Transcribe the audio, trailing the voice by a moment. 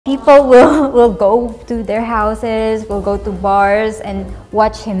People will go to their houses, will go to bars and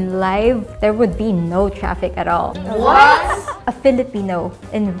watch him live. There would be no traffic at all. What? A Filipino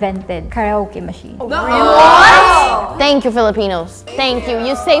invented karaoke machine. No. What? Thank you, Filipinos. Thank you.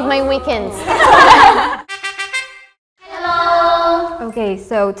 You saved my weekends. Okay,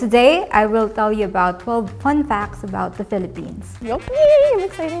 so today I will tell you about 12 fun facts about the Philippines. Okay, I'm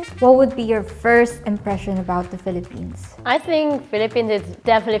excited. What would be your first impression about the Philippines? I think Philippines is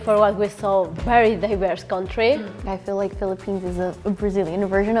definitely, for what we saw, very diverse country. I feel like Philippines is a Brazilian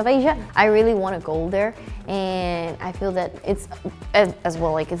version of Asia. I really want to go there, and I feel that it's as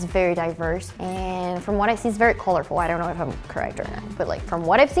well, like it's very diverse, and from what I see, it's very colorful. I don't know if I'm correct or not, but like from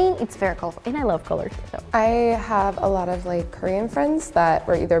what I've seen, it's very colorful, and I love colors. So. I have a lot of like Korean friends that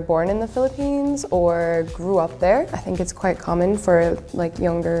were either born in the Philippines or grew up there. I think it's quite common for like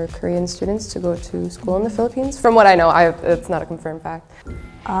younger Korean students to go to school in the Philippines. From what I know, it's not a confirmed fact.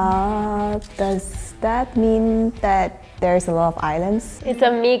 Does that mean that there's a lot of islands? It's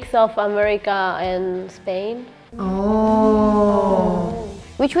a mix of America and Spain. Oh.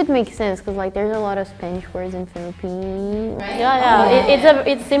 Which would make sense because like there's a lot of Spanish words in Philippines. Right? Yeah.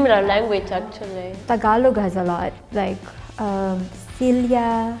 It's similar language actually. Tagalog has a lot, like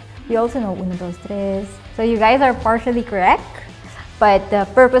Silya. We also know uno, dos, tres. So you guys are partially correct. But the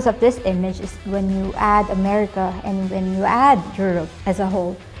purpose of this image is when you add America and when you add Europe as a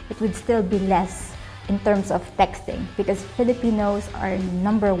whole, it would still be less in terms of texting because Filipinos are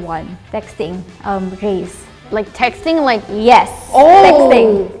 #1 texting race. Like texting, like yes,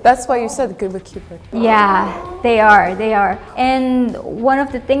 texting. That's why you said good with Cupid. Yeah, they are. And one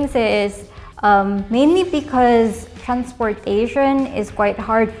of the things is mainly because transportation is quite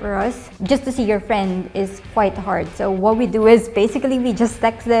hard for us. Just to see your friend is quite hard. So what we do is basically we just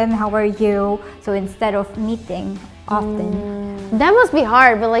text them, how are you? So instead of meeting often. That must be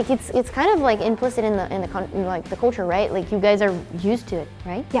hard, but like it's kind of like implicit in the culture, right? Like you guys are used to it,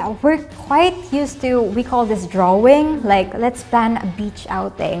 right? Yeah, we're quite used to, we call this drawing, like let's plan a beach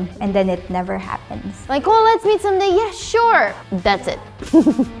outing and then it never happens. Like, oh, let's meet someday. Yeah, sure. That's it.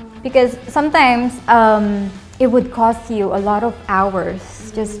 Because sometimes it would cost you a lot of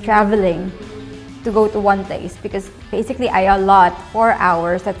hours just traveling to go to one place because basically I allot 4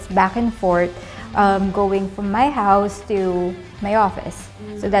 hours, that's back and forth, going from my house to my office.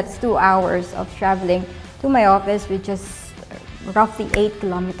 So that's 2 hours of traveling to my office, which is roughly 8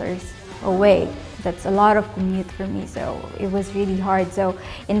 kilometers away. That's a lot of commute for me, so it was really hard. So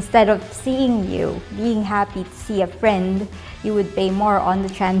instead of seeing you, being happy to see a friend, you would pay more on the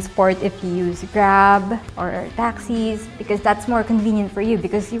transport if you use Grab or taxis because that's more convenient for you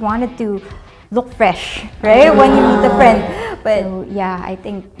because you wanted to look fresh, right? When you meet a friend. But so, yeah, I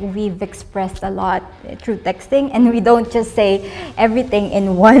think we've expressed a lot through texting and we don't just say everything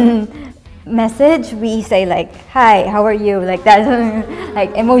in one message. We say like, hi, how are you? Like that,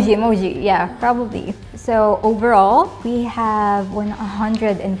 like emoji, yeah, probably. So overall, we have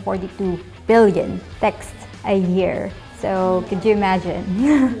 142 billion texts a year. So could you imagine?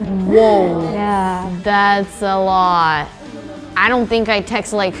 Whoa. Yeah. That's a lot. I don't think I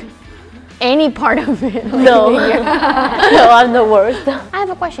text like any part of it. No. No, I'm the worst. I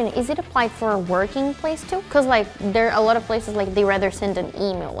have a question. Is it applied for a working place too? Because like there are a lot of places like they rather send an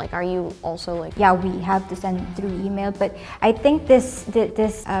email. Like are you also like? Yeah, we have to send through email, but I think this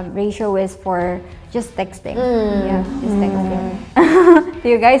ratio is for just texting. Yeah, just texting. Do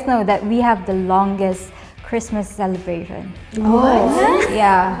you guys know that we have the longest Christmas celebration? What?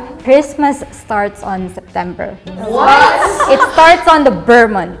 Yeah, Christmas starts on September. What? It starts on the Burr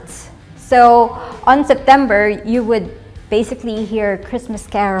months. So on September, you would basically hear Christmas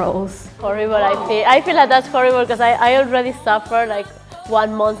carols. Horrible, I feel like that's horrible because I already suffered like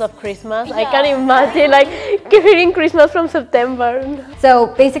 1 month of Christmas. Yeah. I can't imagine like hearing Christmas from September. So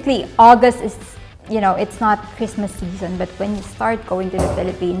basically August is, you know, it's not Christmas season, but when you start going to the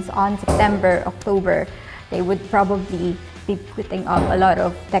Philippines on September, October, they would probably be putting up a lot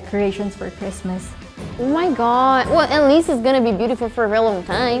of decorations for Christmas. Oh my God. Well, at least it's gonna be beautiful for a very long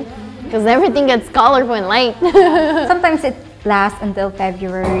time. Because everything gets colorful and light. Sometimes it lasts until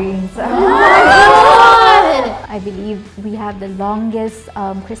February. So. Oh my God! I believe we have the longest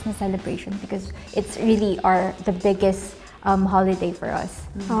Christmas celebration because it's really the biggest holiday for us.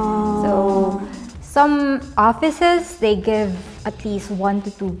 So some offices, they give at least 1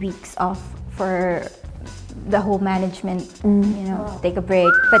 to 2 weeks off for the whole management, you know, take a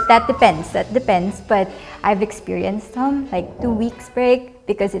break. But that depends. But I've experienced some, like 2 weeks break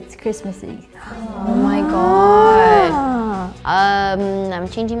because it's Christmas Eve. Oh my God. I'm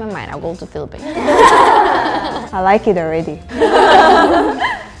changing my mind. I'll go to Philippines. I like it already.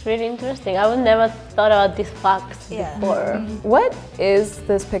 It's really interesting. I would never thought about these facts before. What is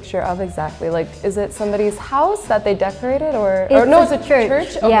this picture of exactly? Like, is it somebody's house that they decorated, or It's no? a It's a church.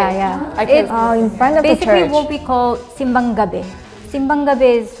 church. Okay. Yeah. I can, in front of the Basically, church. what we call simbang gabi. Simbang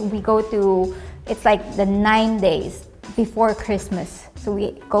gabi is we go to. It's like the 9 days before Christmas. So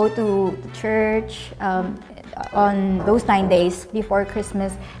we go to the church on those 9 days before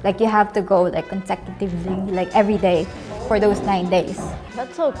Christmas. Like you have to go like consecutively, like every day for those 9 days.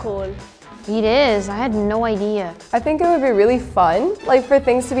 That's so cool. It is. I had no idea. I think it would be really fun, like for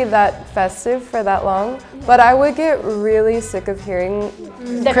things to be that festive for that long. But I would get really sick of hearing.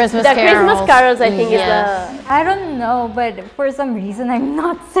 The Christmas Christmas carols, I think, is Yeah. the. I don't know, but for some reason I'm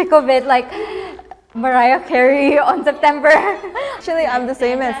not sick of it. Like Mariah Carey on September. Actually, I'm the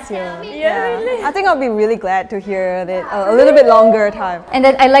same as you. Yeah, really? I think I'll be really glad to hear it a little bit longer time. And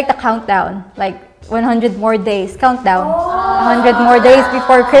then I like the countdown, like 100 more days countdown. 100 more days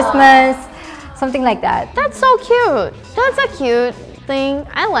before Christmas, something like that. That's so cute. That's a cute thing.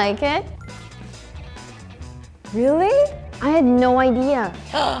 I like it. Really? I had no idea.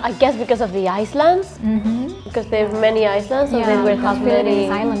 I guess because of the islands. Because there are many islands, so they will have many.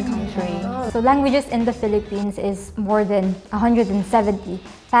 Silent country. So languages in the Philippines is more than 170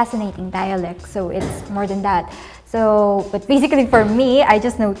 fascinating dialects. So it's more than that. So, but basically for me, I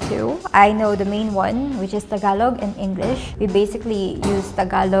just know two. I know the main one, which is Tagalog and English. We basically use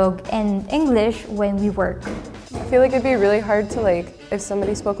Tagalog and English when we work. I feel like it'd be really hard to like if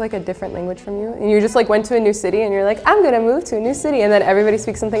somebody spoke like a different language from you, and you just like went to a new city, and you're like, I'm gonna move to a new city, and then everybody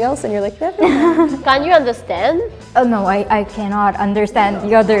speaks something else, and you're like, never mind. Can you understand? Oh no, I cannot understand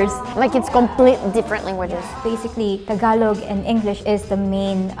the others. Like it's complete different languages. Basically, Tagalog and English is the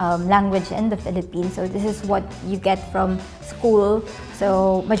main language in the Philippines. So this is what you get from school.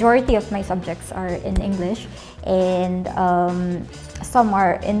 So majority of my subjects are in English, and some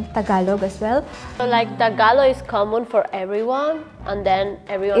are in Tagalog as well. So like Tagalog is common for everyone, and then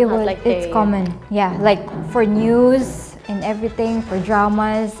everyone has like It's common, yeah. Like for news and everything, for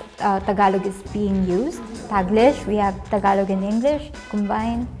dramas, Tagalog is being used. Taglish, we have Tagalog and English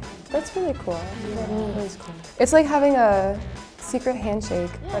combined. That's really cool. That is cool. It's like having a secret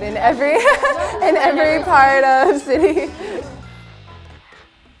handshake, but in every in every part of city.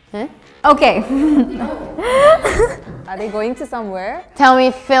 Okay. Are they going to somewhere? Tell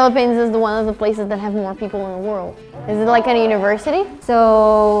me, Philippines is one of the places that have more people in the world. Is it like a university?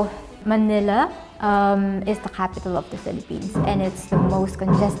 So Manila is the capital of the Philippines, and it's the most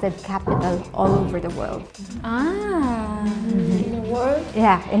congested capital all over the world. in the world.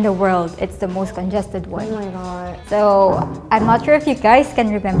 Yeah, in the world, it's the most congested one. Oh my god. So I'm not sure if you guys can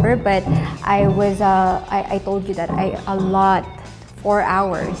remember, but I told you that I allot 4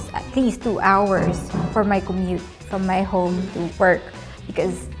 hours, at least 2 hours for my commute from my home to work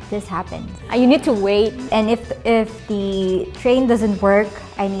because this happened. You need to wait, and if the train doesn't work,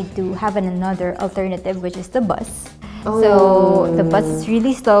 I need to have another alternative, which is the bus. So the bus is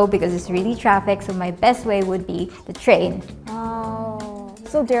really slow because it's really traffic. So my best way would be the train. Oh,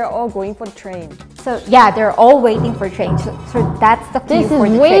 so they're all going for the train. So yeah, they're all waiting for train. So that's the queue This for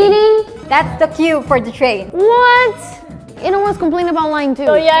is the waiting? train. That's the queue for the train. What? You know what's complaining about line too?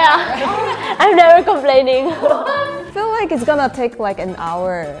 Oh yeah, I'm never complaining. I feel like it's gonna take like an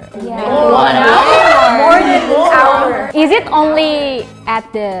hour. Yeah. More than an hour. Is it only at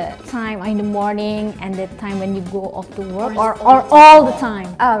the time in the morning and the time when you go off to work, or all the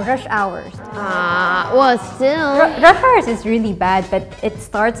time? Rush hours. Well, still. Rush hours is really bad, but it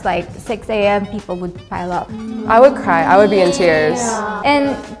starts like 6 a.m. People would pile up. I would cry. I would be in tears.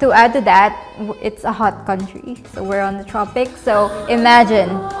 And to add to that, it's a hot country. So we're on the tropics. So imagine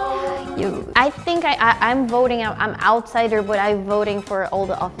you. I think I'm voting out. I'm outsider, but I'm voting for all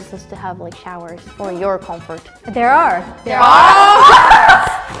the offices to have like showers for your comfort. There are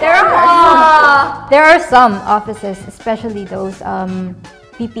some offices, especially those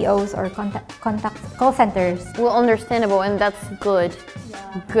PPOs or contact call centers. Well, understandable, and that's good.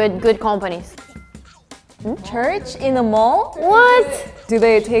 Good companies. Church in a mall? What? Do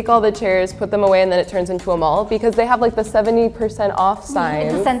they take all the chairs, put them away, and then it turns into a mall? Because they have like the 70% off sign.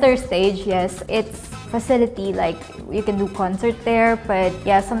 It's a center stage, yes. It's facility, like you can do concert there, but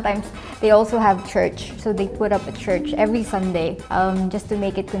yeah, sometimes they also have church. So they put up a church every Sunday just to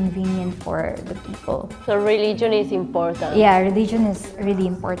make it convenient for the people. So religion is important. Yeah, religion is really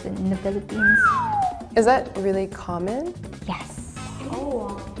important in the Philippines. Is that really common? Yes.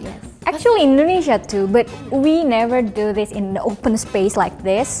 Yes. Actually, in Indonesia too, but we never do this in the open space like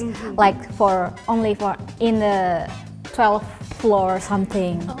this, like only for in the 12th floor or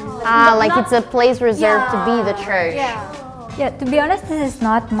something. Like it's a place reserved to be the church. Yeah, to be honest, this is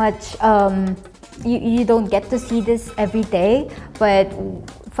not much. You don't get to see this every day, but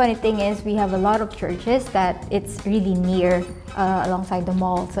funny thing is we have a lot of churches that it's really near alongside the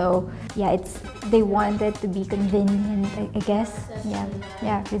mall. So yeah, they want it to be convenient, I guess.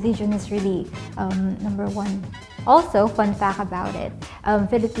 Yeah, religion is really number one. Also, fun fact about it,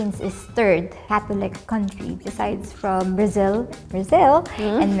 Philippines is third Catholic country besides from Brazil,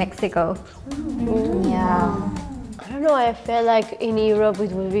 and Mexico. Yeah. I don't know, I feel like in Europe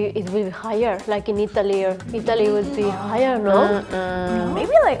it will be higher, like in Italy, or Italy would be higher, no?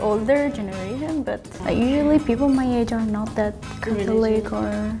 Maybe like older generation, but like usually people my age are not that Catholic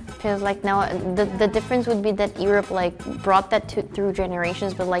or... Because like now, the difference would be that Europe like brought that through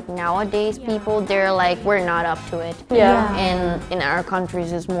generations, but like nowadays people, they're like, we're not up to it. Yeah. And in our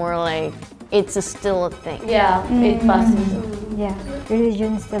countries it's more like, it's still a thing. Yeah, it passes. Yeah,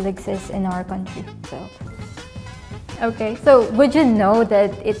 religion still exists in our country, so. Okay, so would you know that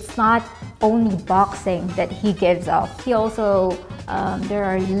it's not only boxing that he gives off? He also, there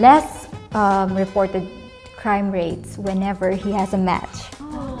are less reported crime rates whenever he has a match.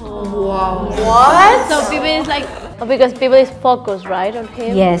 Wow. What? So people is like, because people is focused, right, on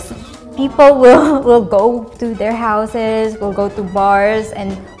him? Yes, people will go to their houses, will go to bars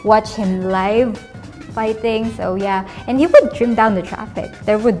and watch him live fighting. So yeah, and he would trim down the traffic.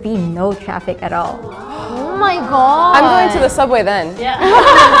 There would be no traffic at all. Oh my god! I'm going to the subway then. Yeah.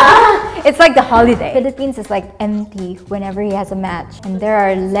 It's like the holiday. Philippines is like empty whenever he has a match, and there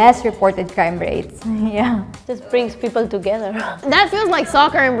are less reported crime rates. Yeah. Just brings people together. That feels like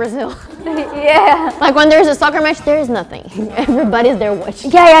soccer in Brazil. Yeah. Like when there's a soccer match, there is nothing. Everybody's there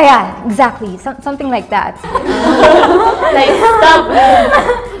watching. Yeah, exactly. Something like that. Like,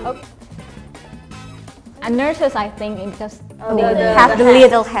 stop. And nurses, I think, because They have the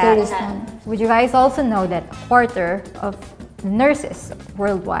little hats. Would you guys also know that a quarter of nurses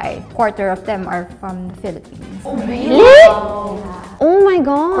worldwide, quarter of them are from the Philippines? Really? Oh my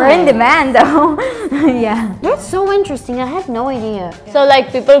god. We're in demand though. Yeah. That's so interesting. I had no idea. So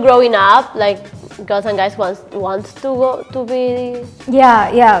like people growing up, like girls and guys wants to go to be.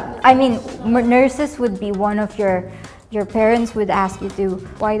 Yeah. I mean, nurses would be one of your parents would ask you to,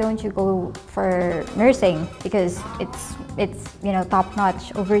 why don't you go for nursing, because it's top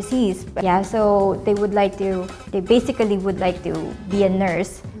notch overseas. But yeah, so they basically would like to be a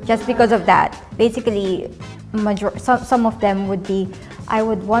nurse just because of that. Basically, some of them would be, I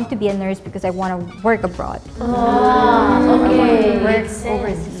would want to be a nurse because I want to work abroad. Okay. Work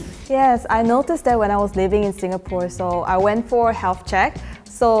overseas. Yes, I noticed that when I was living in Singapore, so I went for a health check.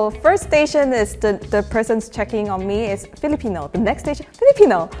 So first station is the person's checking on me is Filipino. The next station,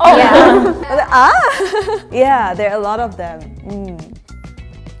 Filipino. Oh yeah. Yeah, there are a lot of them.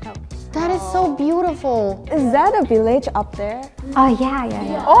 That is so beautiful. Is that a village up there? Oh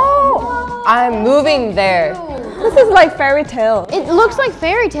yeah. Oh, I'm moving there. This is like fairy tale. It looks like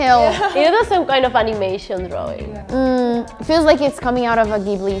fairy tale. It is some kind of animation drawing. Feels like it's coming out of a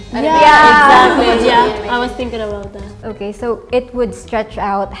Ghibli. Exactly. Yeah, I was thinking about that. Okay, so it would stretch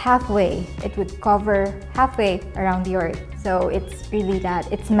out halfway. It would cover halfway around the earth. So it's really that.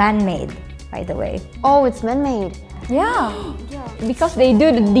 It's man-made, by the way. Oh, it's man-made. yeah, because they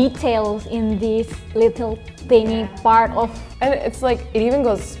do the details in this little tiny part of. And it's like, it even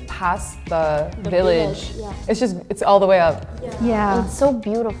goes past the village. It's all the way up. Yeah. It's so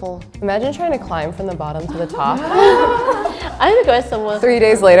beautiful. Imagine trying to climb from the bottom to the top. I have a question. 3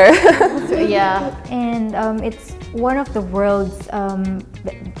 days later. Yeah. And it's one of the world's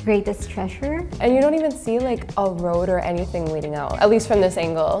greatest treasure. And you don't even see like a road or anything leading out, at least from this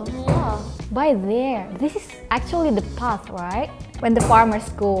angle. By there, this is actually the path, right? When the farmers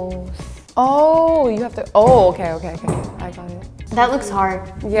goes. Oh, you have to, okay. I got it. That looks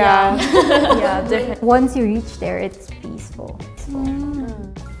hard. Yeah. Yeah, definitely. Once you reach there, it's peaceful.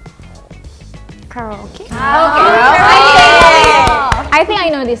 Karaoke? I think I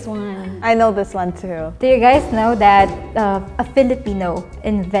know this one. I know this one too. Do you guys know that a Filipino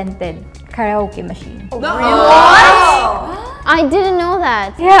invented karaoke machine? I didn't know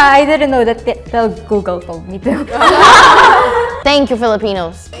that. Yeah, I didn't know that till Google told me to. Thank you,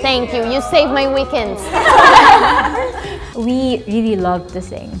 Filipinos. Thank you. You saved my weekends. We really love to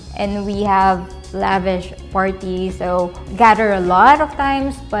sing, and we have lavish parties, so gather a lot of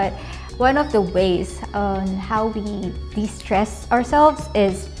times, but one of the ways on how we de-stress ourselves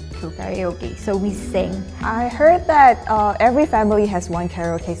is through karaoke. So we sing. I heard that every family has one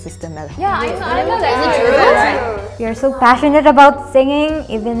karaoke system at home. Yeah, I know that. Is it true? We are so passionate about singing,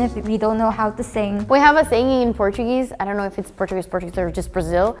 even if we don't know how to sing. We have a saying in Portuguese. I don't know if it's Portuguese or just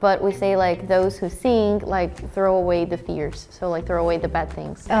Brazil, but we say like those who sing like throw away the fears. So like throw away the bad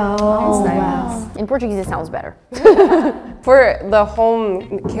things. Oh, wow. In Portuguese, it sounds better. For the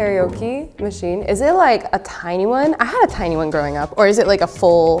home karaoke machine, is it like a tiny one? I had a tiny one growing up, or is it like a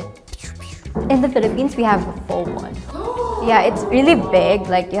full? In the Philippines, we have a full one. Yeah, it's really big.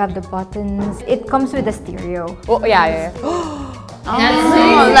 Like you have the buttons. It comes with a stereo. Well, yeah.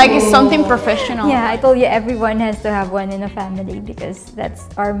 Oh, like it's something professional. Yeah, I told you everyone has to have one in a family because that's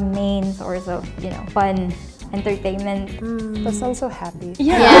our main source of, fun, entertainment. That sounds so happy.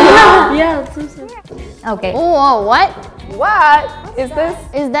 Yeah. So. Okay. Oh, what? What is this?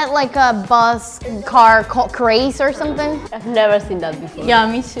 Is that like a bus car craze or something? I've never seen that before. Yeah,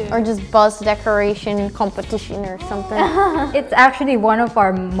 me too. Or just bus decoration competition or something? It's actually one of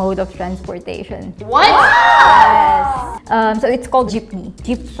our mode of transportation. What? Yes. So it's called jeepney.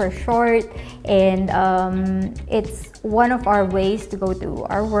 Jeep for short, and it's one of our ways to go to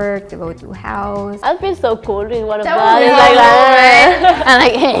our work, to go to house. I feel so cool in one of That that. would be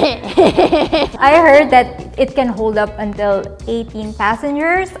Like, I heard that it can hold up until 18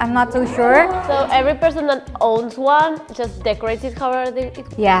 passengers. I'm not so sure. so every person that owns one just decorates it however they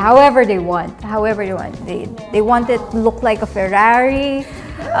Yeah, however they want. They want it to look like a Ferrari.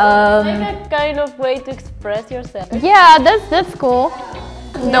 like a kind of way to express yourself. Yeah, that's cool.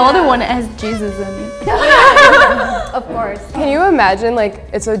 The other one has Jesus in it. Of course. Can you imagine, like,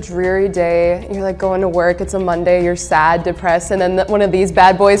 it's a dreary day, you're like going to work, it's a Monday, you're sad, depressed, and then one of these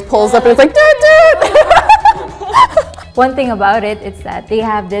bad boys pulls up and it's like, dude! One thing about it is that they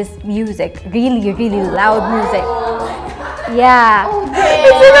have this music, really, really loud music. Yeah.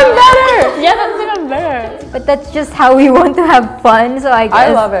 It's even better! Yeah, that's even better. But that's just how we want to have fun, so I guess.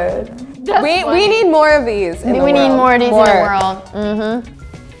 I love it. We need more of these in the We world. need more of these in the world.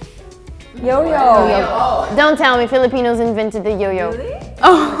 Yo-yo. Don't tell me Filipinos invented the yo-yo.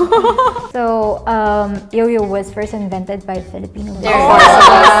 So, yo-yo was first invented by Filipinos. Of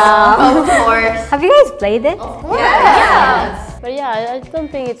course. Have you guys played it? But yeah, I don't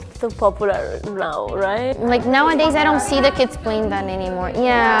think it's too popular now, right? Like nowadays, I don't see the kids playing that anymore.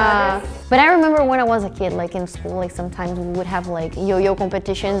 Yeah. But I remember when I was a kid, like in school, like sometimes we would have like yo-yo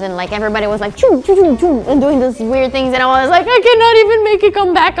competitions and like everybody was like choo choo choo choo and doing these weird things and I was like, I cannot even make it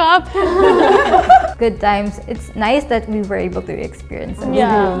come back up. Good times. It's nice that we were able to experience it.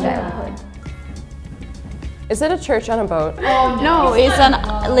 Yeah. Is it a church on a boat? No, it's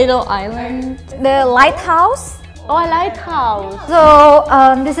a little island. The lighthouse. Oh, a lighthouse. So,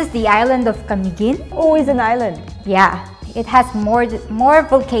 this is the island of Camiguin. Oh, it's an island. Yeah, it has more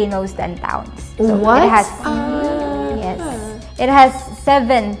volcanoes than towns. So What? It has, yes, it has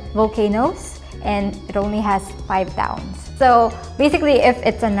 7 volcanoes and it only has 5 towns. So basically, if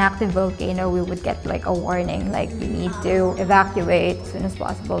it's an active volcano, we would get like a warning, like we need to evacuate as soon as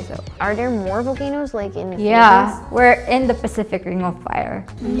possible. So Are there more volcanoes like in the yeah, Philippines? we're in the Pacific Ring of Fire.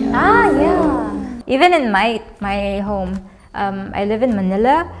 Yeah. Even in my home, I live in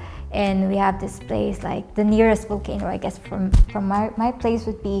Manila, and we have this place like the nearest volcano, I guess, from my place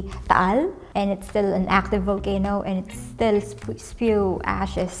would be Taal, and it's still an active volcano, and it still spew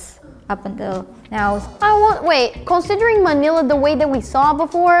ashes up until now. Wait, considering Manila the way that we saw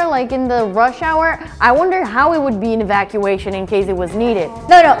before, like in the rush hour, I wonder how it would be in evacuation in case it was needed.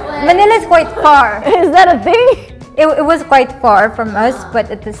 No, Manila is quite far. Is that a thing? It was quite far from us,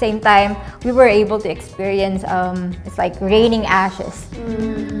 but at the same time, we were able to experience, it's like raining ashes.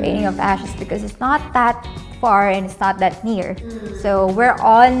 Raining of ashes because it's not that far and it's not that near. So we're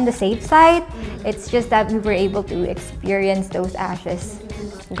on the safe side. It's just that we were able to experience those ashes.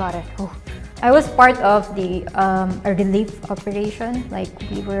 Got it. Oh. I was part of the a relief operation. Like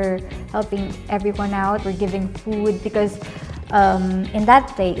we were helping everyone out. We're giving food because in that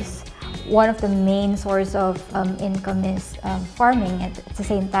place, one of the main source of income is farming. At the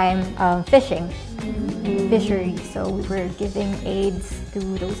same time, fishing, fisheries. So we were giving aids to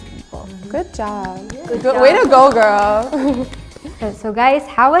those people. Good job. Good way to go, girl. So guys,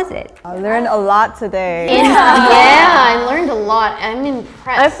 how was it? I learned a lot today. Yeah, I learned a lot. I'm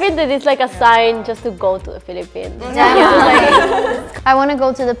impressed. I feel that it's like a sign just to go to the Philippines. I want to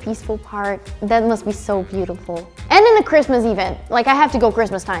go to the peaceful part. That must be so beautiful. And in the Christmas event. Like, I have to go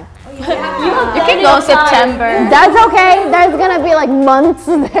Christmas time. You can go September. That's okay. There's gonna be like months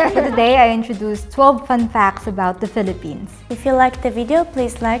there. For today, I introduced 12 fun facts about the Philippines. If you liked the video,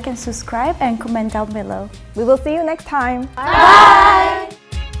 please like and subscribe and comment down below. We will see you next time. Bye!